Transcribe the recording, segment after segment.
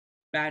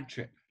Bad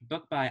Trip,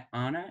 book by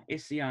Ana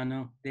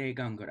Hiciano de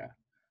Gongora.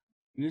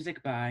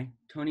 Music by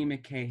Tony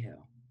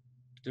McCahill.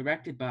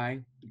 Directed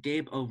by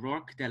Gabe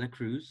O'Rourke de la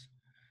Cruz.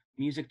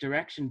 Music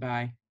direction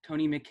by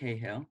Tony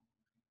McCahill.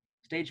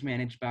 Stage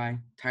managed by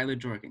Tyler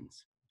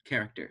Jorgens.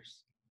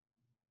 Characters.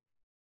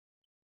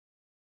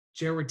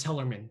 Jared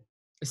Tellerman,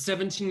 a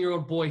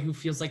 17-year-old boy who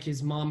feels like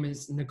his mom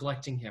is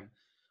neglecting him,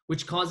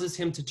 which causes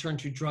him to turn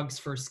to drugs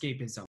for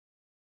escapism.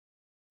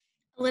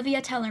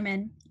 Olivia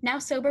Tellerman, now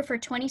sober for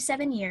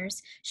 27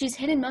 years, she's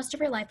hidden most of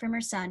her life from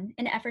her son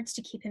in efforts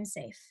to keep him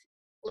safe.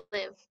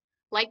 Liv,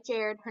 like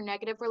Jared, her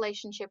negative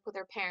relationship with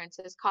her parents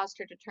has caused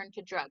her to turn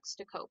to drugs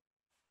to cope.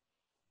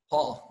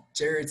 Paul,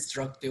 Jared's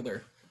drug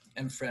dealer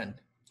and friend,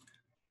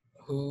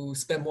 who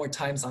spent more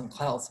times on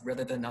clouds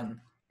rather than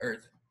on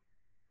Earth.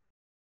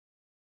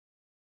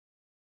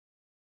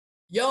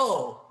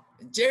 Yo,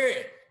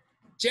 Jared,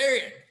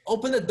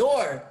 open the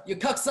door. You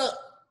cucks up.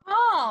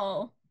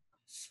 Oh.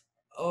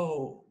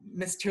 Oh,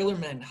 Miss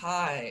Tillerman,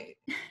 hi.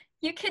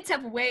 You kids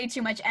have way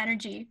too much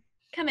energy.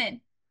 Come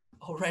in.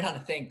 Oh, right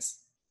on,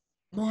 thanks.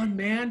 Come on,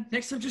 man.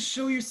 Next time, just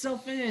show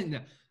yourself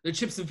in. The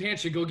chips in the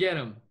pantry, go get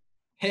them.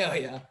 Hell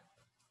yeah.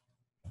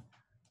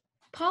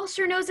 Paul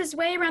sure knows his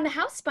way around the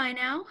house by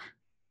now.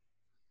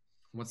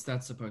 What's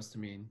that supposed to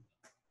mean?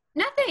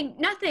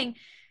 Nothing.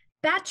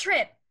 Bad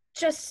trip.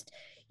 Just,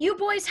 you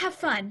boys have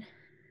fun.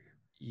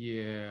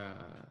 Yeah.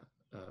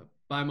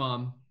 Bye,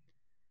 Mom.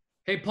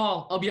 Hey,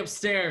 Paul, I'll be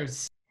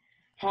upstairs.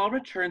 Paul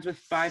returns with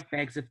 5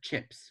 bags of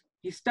chips.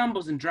 He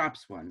stumbles and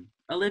drops one.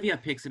 Olivia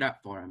picks it up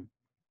for him.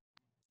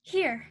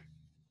 Here.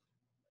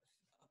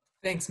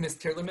 Thanks, Miss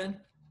Tillerman.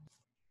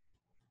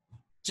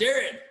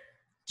 Jared,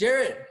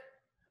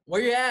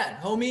 where you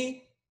at,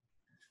 homie?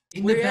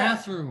 In the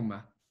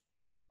bathroom.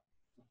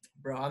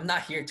 Bro, I'm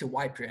not here to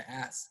wipe your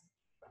ass.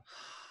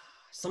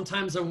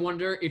 Sometimes I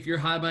wonder if you're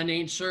high by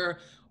nature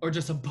or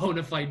just a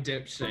bona fide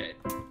dipshit.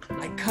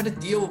 I cut a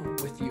deal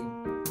with you.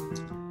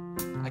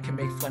 I can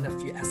make fun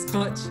of you as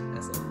much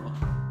as I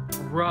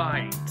want.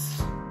 Right.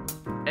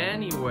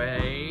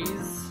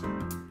 Anyways,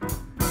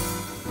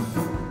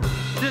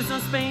 there's no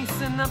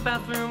space in the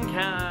bathroom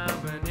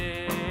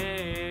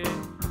cabinet,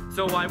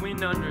 so I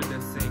went under the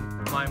sink.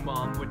 My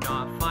mom would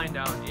not find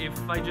out if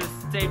I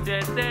just taped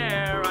it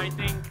there, I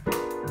think.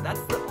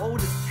 That's the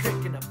oldest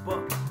trick in a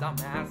book,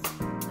 dumbass.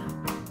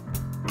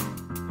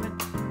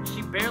 But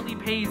she barely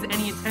pays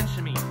any attention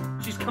to me.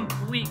 She's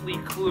completely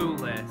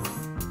clueless.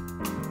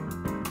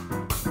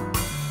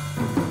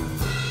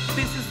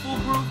 This is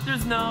foolproof,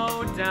 there's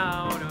no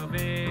doubt of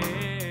it.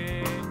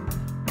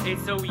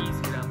 It's so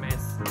easy to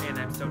miss, and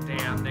I'm so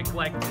damn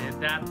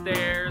neglected that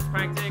there's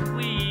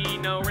practically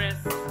no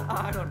risk.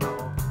 I don't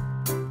know.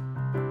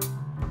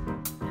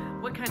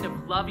 What kind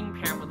of loving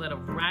parent would let a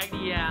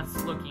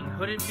raggedy-ass looking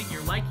hooded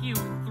figure like you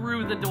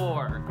through the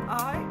door?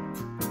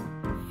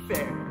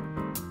 Fair.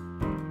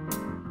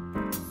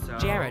 So...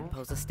 Jared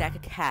pulls a stack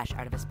of cash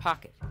out of his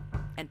pocket,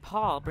 and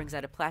Paul brings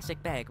out a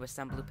plastic bag with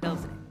some blue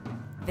pills in it.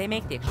 They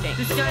make the exchange.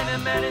 This kind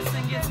of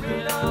medicine gets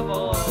rid of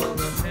all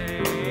the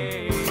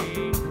pain.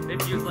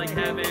 It feels like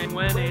heaven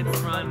when it's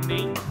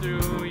running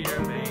through your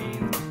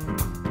veins.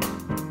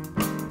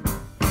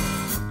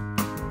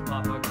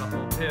 Pop a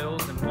couple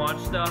pills and watch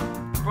the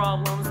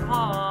problems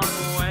pop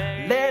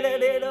away. Let a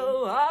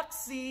little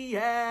oxy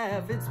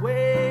have its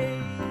way.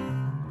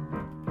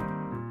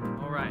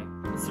 Alright,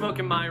 let's smoke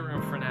in my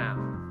room for now.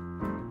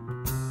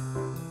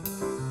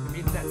 I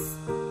mean, that's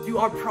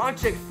our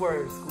project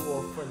for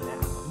school for now.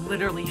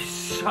 Literally,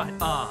 shut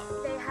up.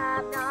 They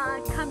have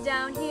not come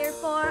down here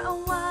for a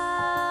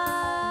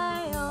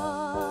while.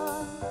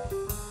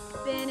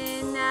 Been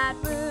in that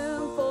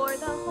room for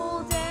the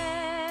whole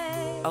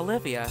day.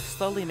 Olivia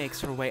slowly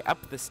makes her way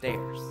up the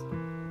stairs.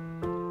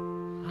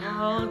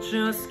 I'll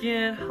just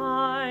get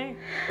high.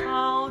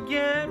 I'll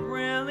get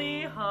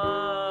really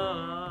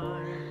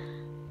high.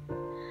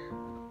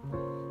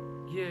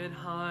 Get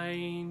high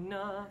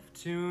enough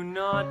to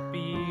not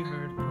be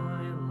hurt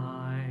by life.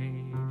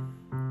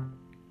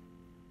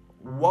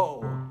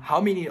 Whoa,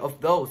 how many of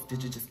those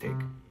did you just take?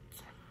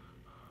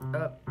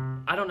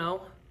 I don't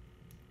know.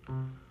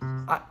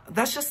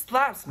 That's just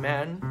slaps,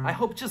 man. I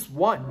hope just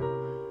one.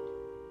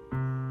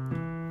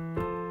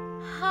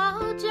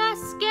 I'll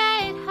just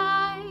get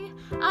high.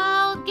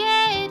 I'll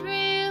get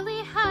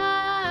really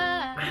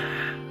high.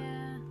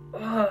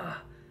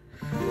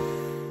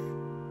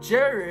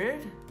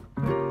 Jared?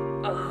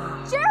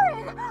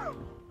 Jared!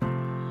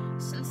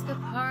 Since the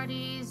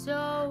party's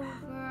over,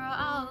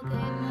 I'll get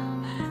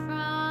numb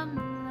from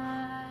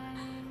life.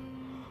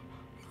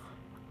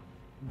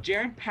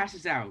 Jared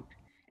passes out,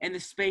 and the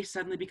space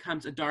suddenly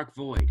becomes a dark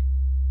void.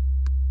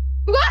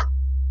 Ah!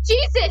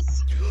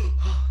 Jesus!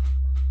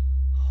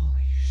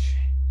 Holy shit.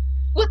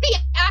 What the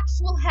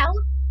actual hell?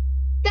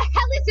 The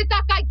hell is it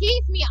that guy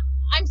gave me?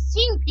 I'm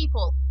seeing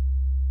people.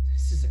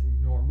 This is a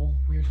normal,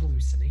 weird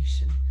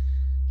hallucination.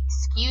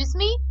 Excuse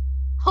me?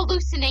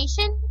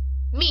 Hallucination?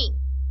 Me.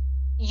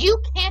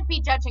 You can't be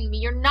judging me.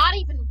 You're not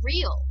even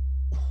real.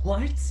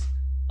 What?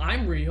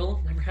 I'm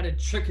real. Never had a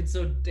trick it's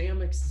so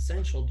damn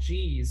existential.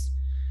 Jeez.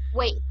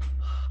 Wait,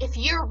 if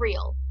you're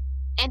real,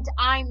 and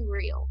I'm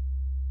real,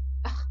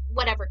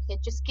 whatever, kid,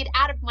 just get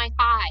out of my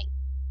high.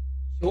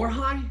 Your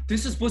high?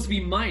 This is supposed to be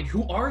mine.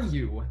 Who are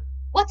you?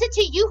 What's it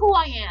to you who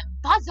I am?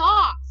 Buzz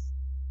off!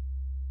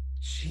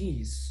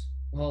 Jeez.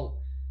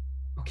 Well,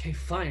 okay,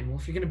 fine. Well,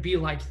 if you're gonna be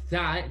like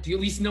that, do you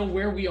at least know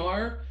where we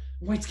are?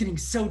 Why it's getting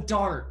so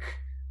dark?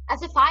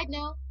 As if I'd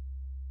know.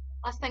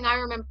 Last thing I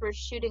remember is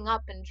shooting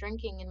up and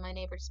drinking in my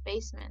neighbor's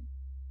basement.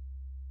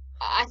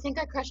 I think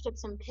I crushed up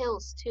some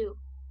pills, too.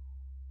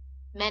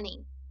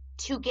 Many.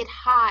 To get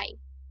high.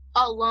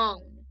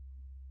 Alone.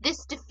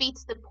 This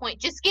defeats the point.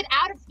 Just get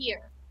out of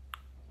here.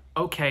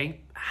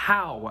 Okay,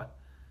 how?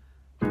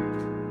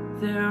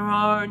 There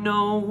are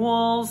no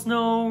walls,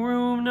 no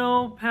room,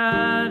 no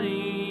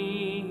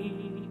padding.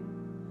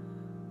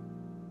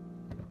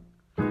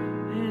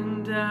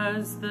 And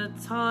as the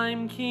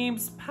time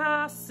keeps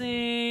passing,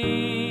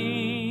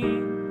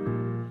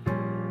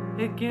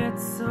 it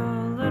gets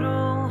a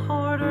little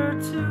harder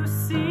to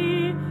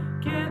see,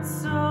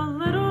 gets a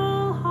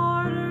little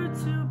harder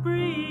to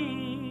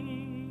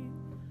breathe.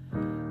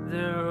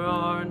 There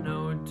are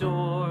no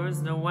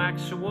doors, no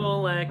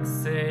actual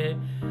exit,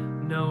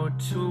 no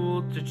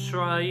tool to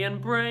try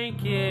and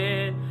break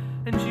it,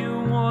 and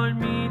you want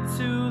me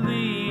to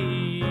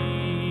leave.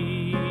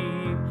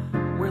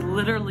 We're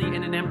literally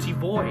in an empty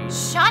void.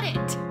 Shut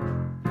it!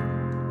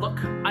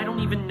 Look, I don't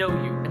even know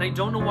you, and I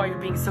don't know why you're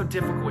being so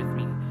difficult with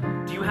me.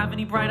 Do you have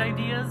any bright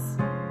ideas?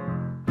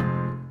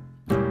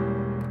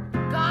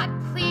 God,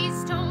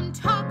 please don't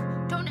talk.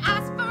 Don't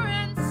ask for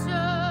answers.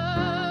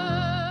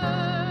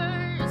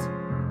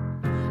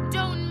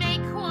 Don't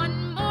make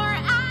one more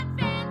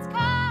advance,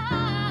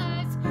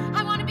 'cause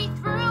I want to be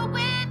through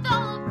with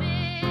all of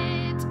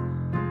it.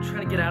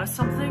 Trying to get out of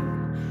something?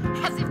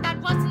 As if that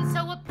wasn't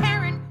so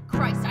apparent.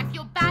 Christ, I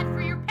feel bad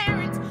for your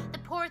parents. The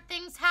poor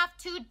things have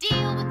to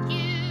deal with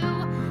you.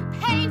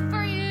 Pay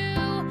for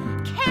you,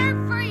 care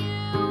for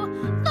you,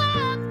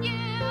 love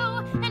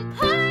you, and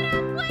put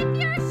up with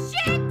your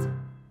shit.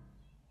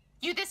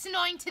 You this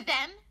annoying to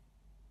them?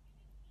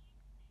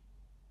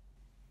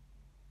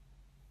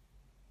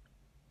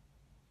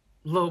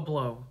 Low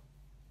blow.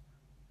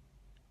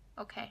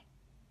 Okay.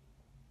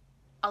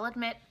 I'll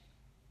admit,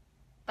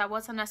 that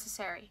was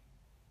unnecessary.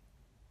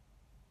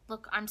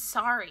 Look, I'm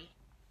sorry.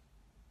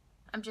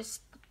 I'm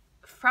just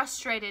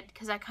frustrated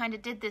because I kind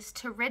of did this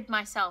to rid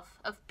myself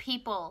of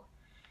people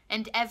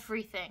and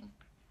everything.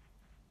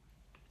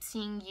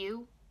 Seeing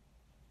you,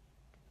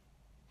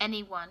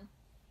 anyone,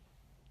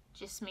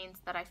 just means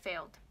that I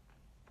failed.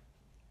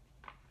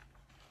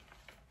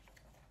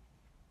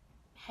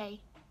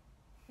 Hey,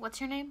 what's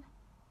your name?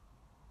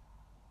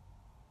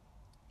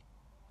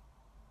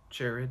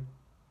 Jared.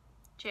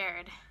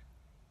 Jared.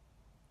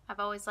 I've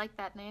always liked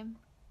that name.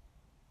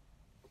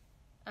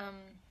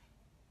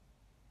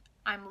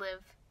 I'm Liv.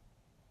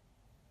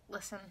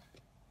 Listen.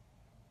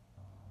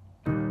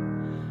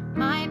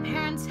 My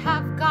parents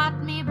have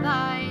got me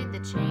by the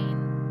chain.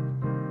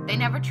 They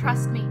never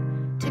trust me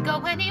to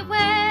go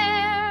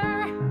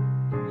anywhere.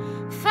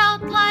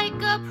 Felt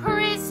like a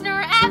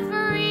prisoner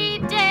every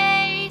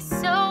day,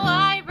 so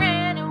I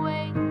ran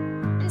away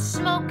and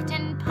smoked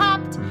and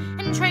popped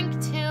and drank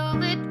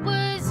till it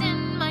was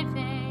in my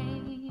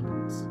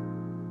veins.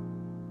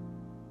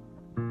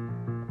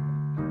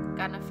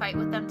 Got in a fight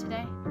with them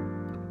today?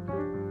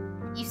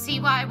 You see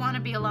why I want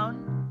to be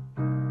alone?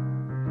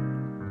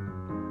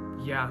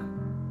 Yeah,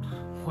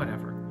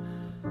 whatever.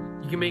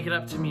 You can make it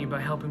up to me by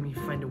helping me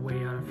find a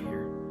way out of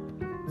here.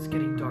 It's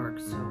getting dark,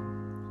 so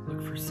look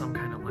for some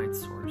kind of light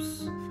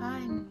source.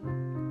 Fine.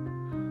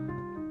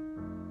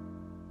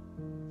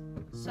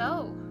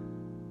 So,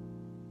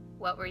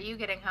 what were you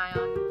getting high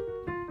on?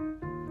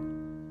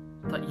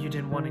 Thought you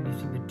didn't want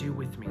anything to do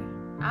with me.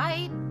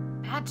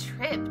 Bad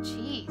trip,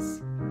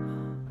 jeez.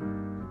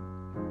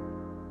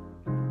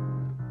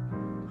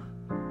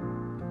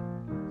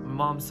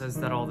 Mom says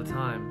that all the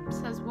time.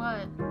 Says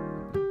what?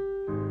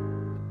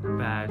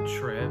 Bad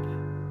trip.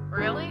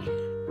 Really?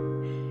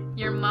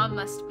 Your mom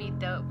must be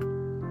dope.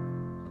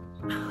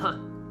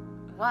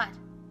 What?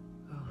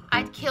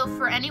 I'd kill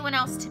for anyone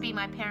else to be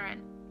my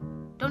parent.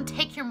 Don't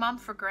take your mom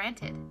for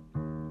granted.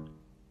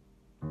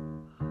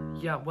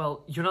 Yeah,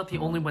 well, you're not the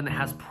only one that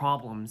has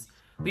problems.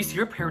 At least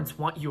your parents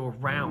want you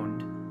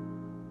around.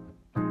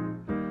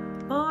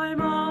 My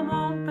mom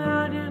won't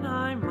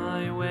deny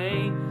my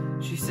way.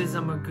 She says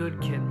I'm a good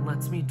kid and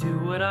lets me do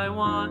what I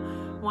want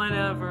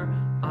whenever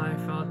I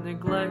felt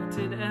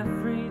neglected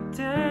every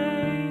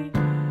day.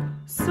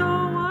 So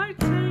I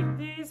take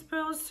these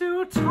pills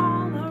to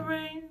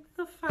tolerate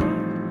the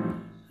fact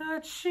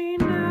that she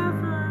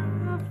never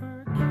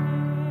ever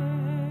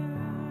cared.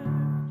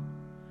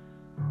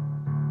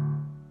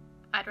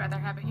 I'd rather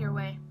have it your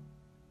way.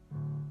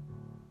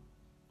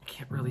 I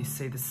can't really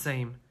say the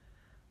same.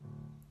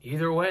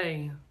 Either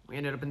way, we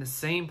ended up in the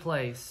same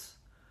place.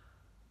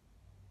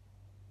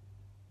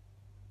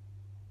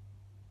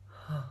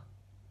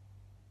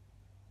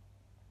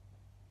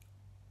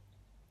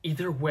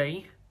 Either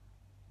way,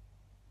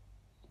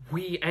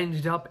 we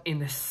ended up in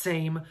the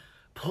same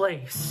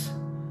place.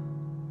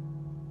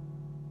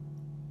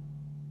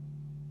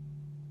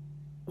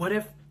 What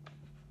if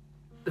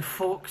the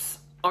folks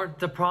aren't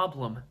the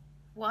problem?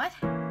 What?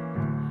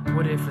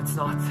 What if it's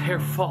not their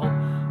fault?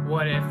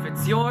 What if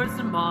it's yours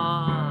and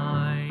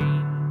mine?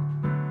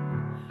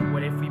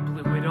 What if we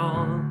blew it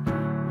all?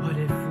 What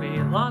if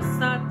we lost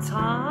that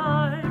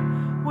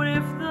time? What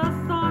if the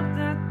thought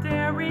that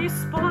they're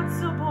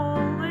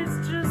responsible is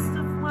just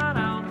a flat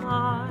out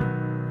lie?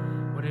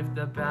 What if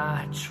the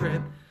bad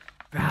trip,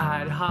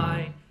 bad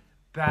high,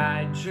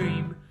 bad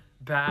dream,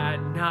 bad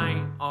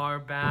night are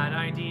bad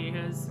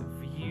ideas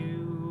of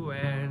you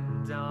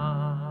and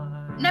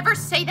I? Never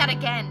say that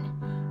again.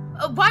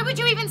 Why would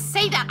you even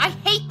say that? I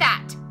hate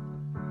that.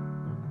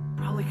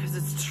 Probably because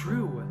it's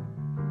true.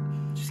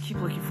 Just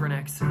keep looking for an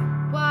exit.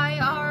 Why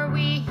are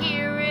we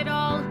here at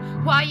all?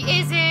 Why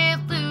is it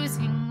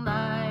losing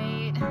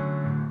light?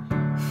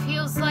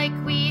 Feels like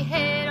we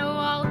hit a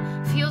wall.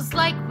 Feels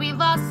like we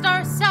lost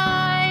our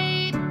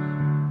sight.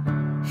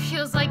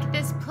 Feels like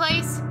this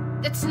place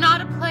that's not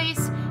a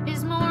place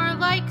is more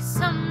like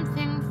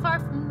something far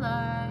from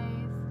life.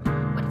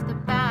 What if the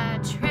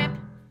bad trip,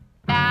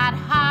 bad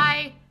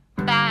high,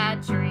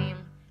 bad dream,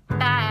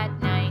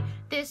 bad night,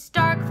 this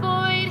dark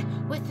void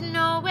with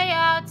no way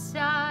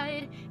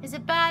outside is a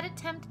bad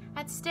attempt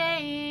at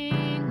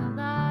staying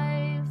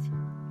alive?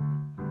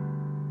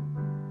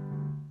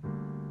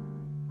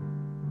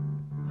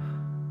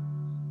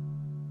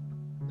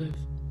 Liv,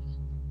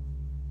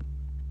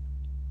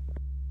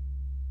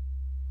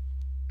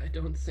 I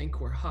don't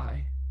think we're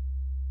high.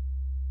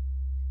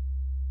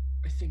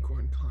 I think we're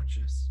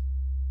unconscious.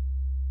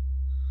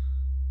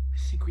 I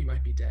think we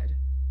might be dead.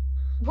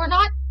 We're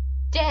not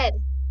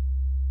dead.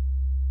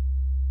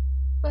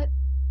 But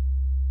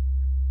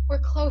we're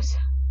close.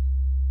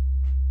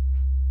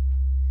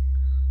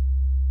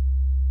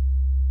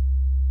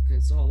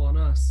 It's all on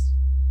us.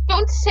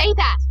 Don't say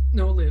that.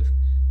 No, Liv.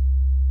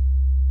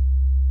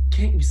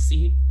 Can't you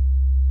see?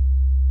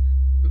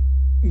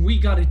 We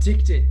got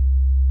addicted.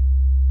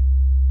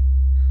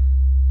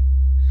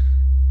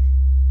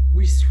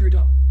 We screwed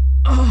up.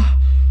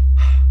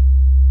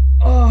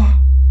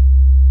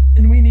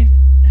 And we need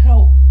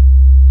help.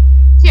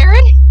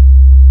 Jared?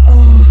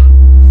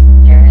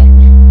 Jared?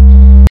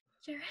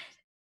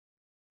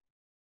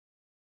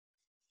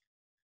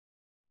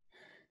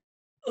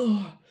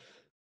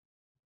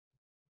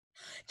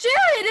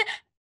 Jared!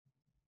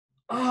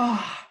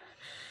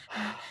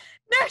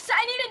 Nurse,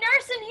 I need a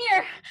nurse in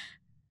here!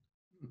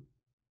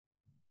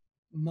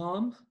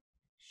 Mom?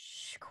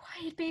 Shh,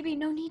 quiet, baby.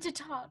 No need to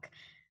talk.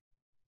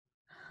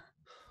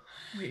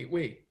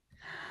 Wait.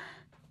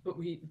 But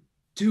we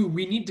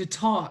need to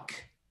talk.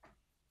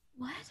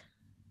 What?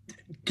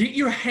 Get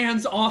your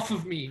hands off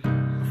of me.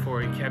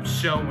 Before you kept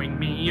showing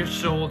me your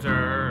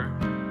shoulder.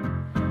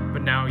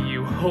 But now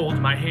you hold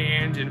my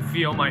hand and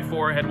feel my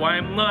forehead while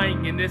I'm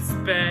lying in this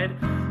bed.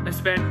 I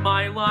spent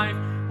my life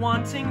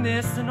wanting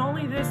this and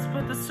only this,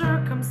 but the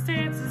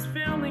circumstances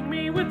filling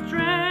me with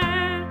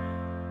dread.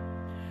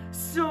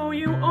 So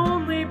you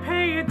only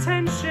pay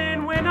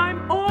attention when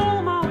I'm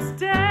almost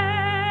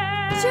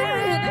dead.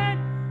 Jared!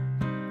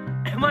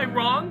 Am I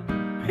wrong?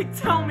 Hey,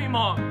 tell me,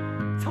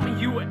 Mom. Tell me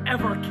you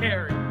ever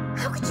cared.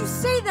 How could you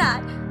say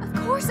that? Of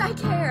course I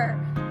care.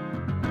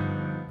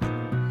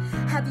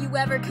 Have you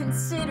ever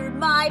considered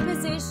my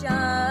position?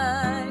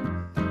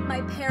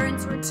 My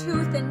parents were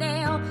tooth and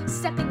nail,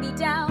 stepping me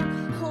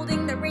down,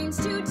 holding the reins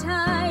too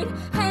tight.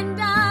 And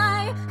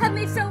I have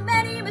made so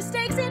many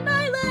mistakes in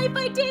my life.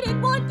 I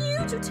didn't want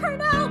you to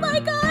turn out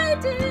like I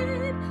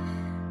did.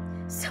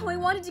 So I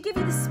wanted to give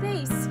you the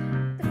space,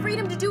 the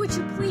freedom to do what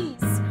you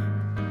please.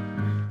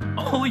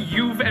 All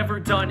you've ever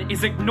done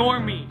is ignore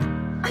me.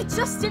 I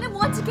just didn't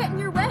want to get in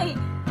your way.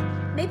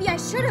 Maybe I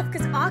should have,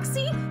 because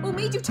Oxy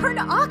made you turn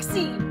to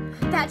Oxy.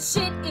 That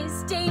shit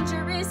is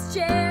dangerous,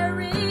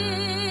 Jared.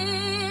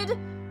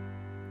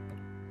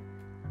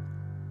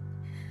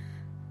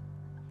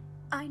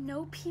 I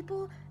know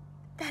people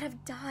that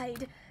have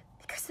died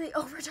because they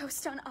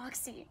overdosed on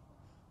Oxy.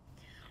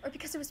 Or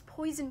because it was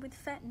poisoned with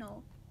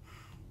fentanyl.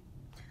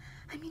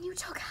 I mean, you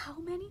took how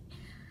many?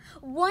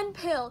 One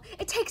pill.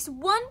 It takes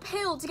one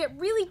pill to get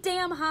really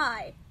damn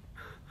high.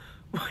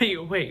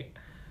 Wait.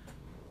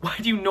 Why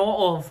do you know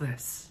all of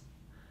this?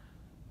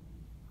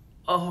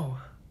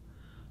 Oh.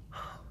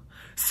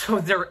 So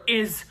there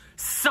is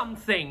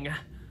something.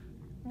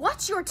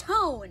 Watch your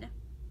tone.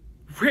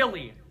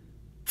 Really?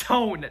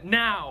 Tone,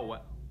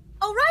 now.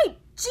 All right,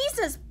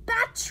 Jesus,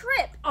 bad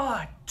trip.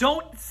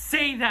 Don't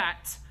say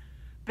that.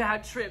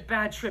 Bad trip,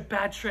 bad trip,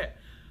 bad trip.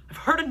 I've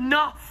heard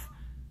enough.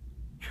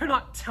 You're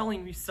not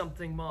telling me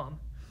something, Mom.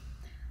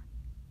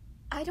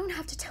 I don't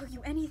have to tell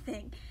you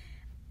anything.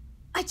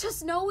 I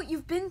just know what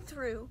you've been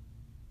through.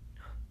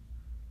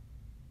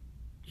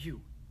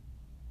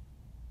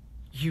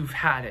 You've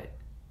had it.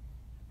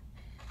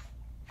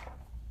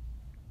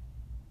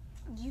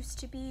 Used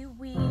to be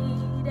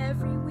weed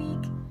every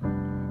week,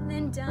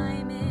 then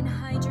diamond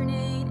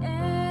hydronate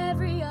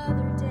every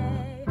other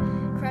day.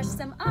 Crush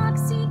some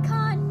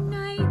Oxycontin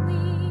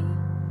nightly,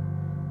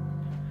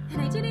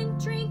 and I didn't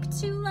drink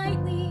too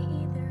lightly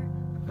either.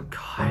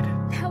 God.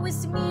 That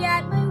was me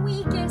at my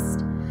weakest.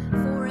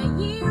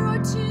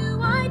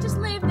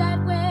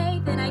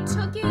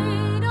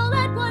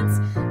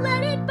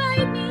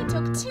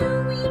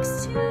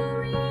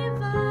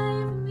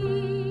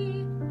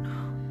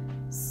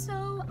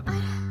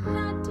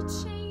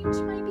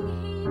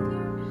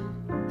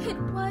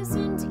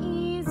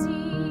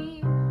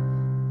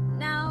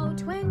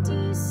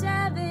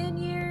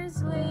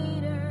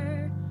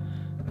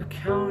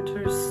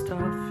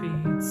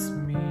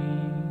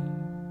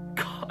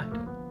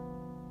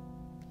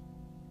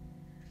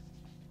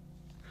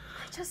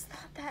 just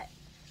thought that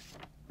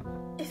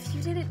if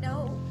you didn't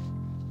know,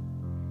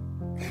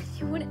 then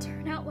you wouldn't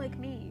turn out like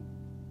me.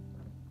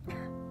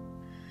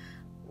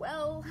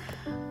 Well...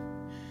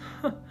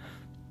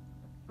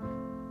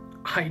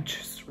 I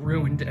just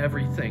ruined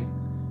everything.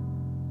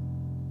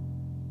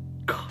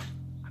 God,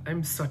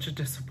 I'm such a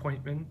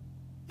disappointment.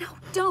 No,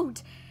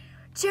 don't.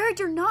 Jared,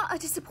 you're not a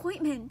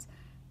disappointment.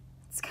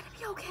 It's gonna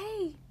be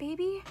okay,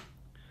 baby.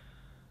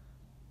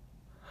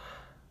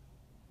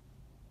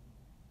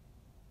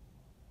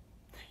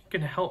 You're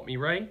gonna help me,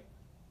 right?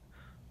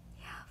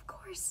 Yeah, of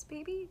course,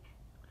 baby.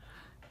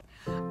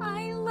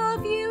 I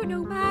love you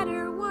no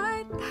matter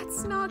what.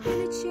 That's not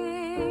gonna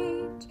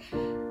change.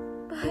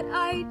 But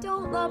I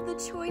don't love the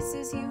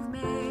choices you've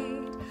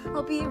made.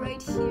 I'll be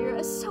right here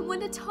as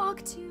someone to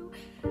talk to.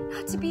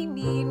 Not to be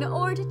mean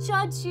or to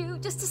judge you,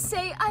 just to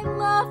say I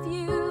love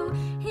you.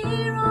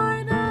 Here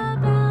are the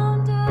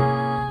boundaries.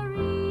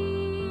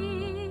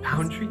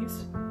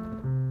 Boundaries?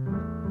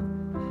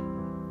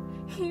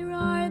 Here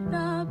are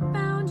the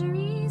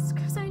boundaries,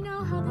 'cause I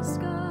know how this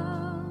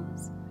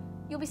goes.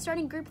 You'll be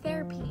starting group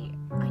therapy.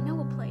 I know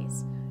a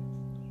place.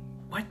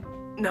 What?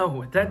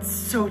 No, that's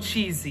so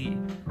cheesy.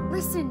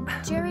 Listen,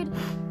 Jared,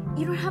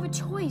 you don't have a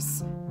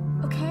choice,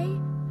 okay?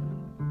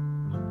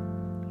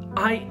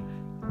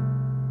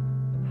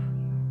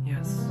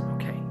 Yes,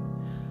 okay.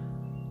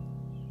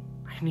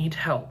 I need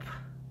help.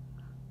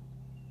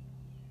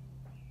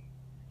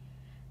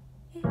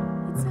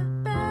 It's a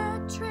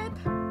bad trip,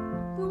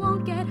 we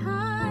won't get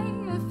high.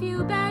 A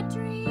few bad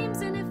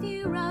dreams and a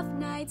few rough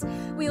nights.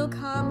 We'll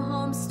come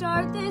home,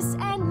 start this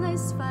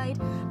endless fight,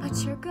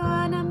 but you're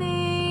gonna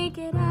make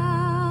it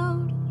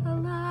out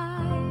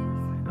alive.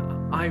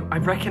 I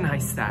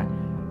recognize that.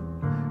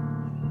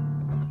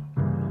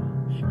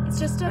 It's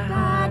just a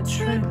bad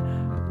trip,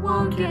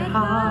 won't get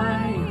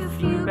high. A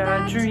few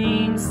bad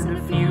dreams and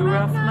a few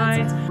rough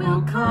nights.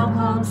 We'll come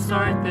home,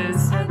 start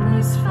this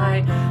endless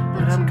fight,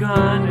 but I'm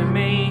gonna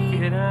make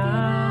it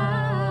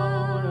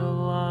out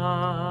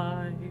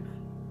alive.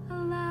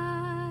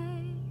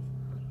 Alive.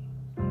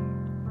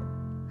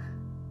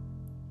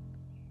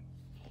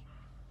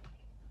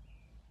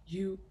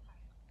 You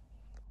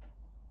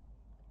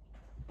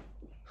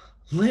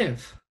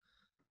live.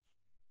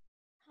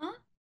 Huh?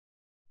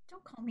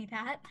 Don't call me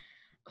that.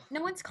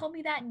 No one's called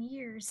me that in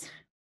years.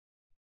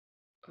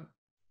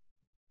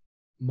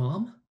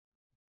 Mom?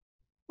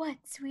 What,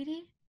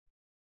 sweetie?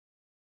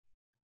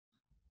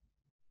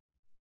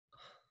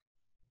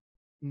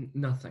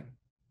 Nothing.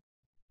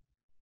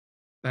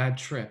 Bad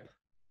trip.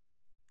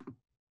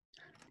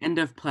 End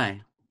of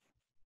play.